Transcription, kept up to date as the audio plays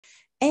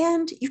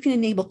and you can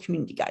enable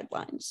community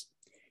guidelines.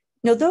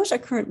 Now, those are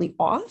currently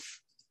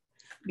off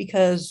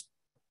because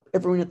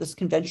everyone at this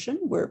convention,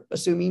 we're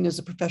assuming, is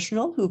a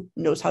professional who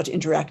knows how to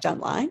interact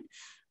online.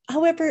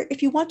 However,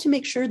 if you want to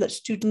make sure that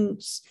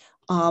students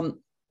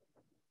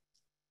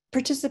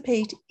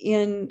participate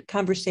in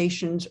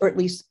conversations, or at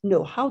least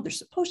know how they're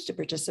supposed to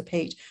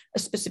participate a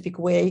specific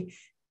way,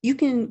 you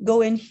can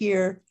go in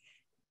here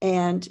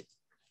and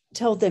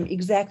tell them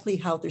exactly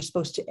how they're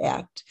supposed to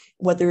act,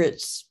 whether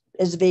it's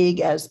as vague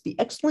as be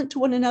excellent to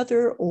one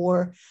another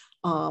or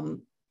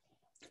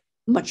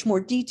much more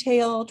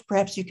detailed.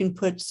 Perhaps you can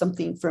put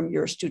something from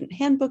your student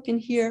handbook in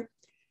here.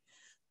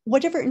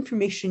 Whatever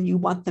information you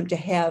want them to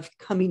have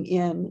coming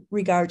in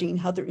regarding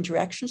how their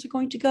interactions are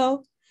going to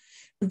go,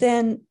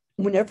 then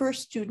whenever a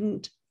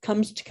student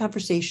comes to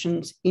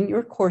conversations in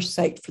your course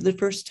site for the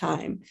first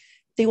time,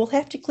 they will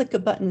have to click a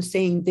button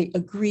saying they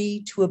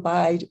agree to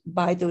abide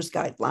by those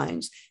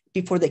guidelines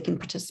before they can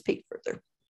participate further.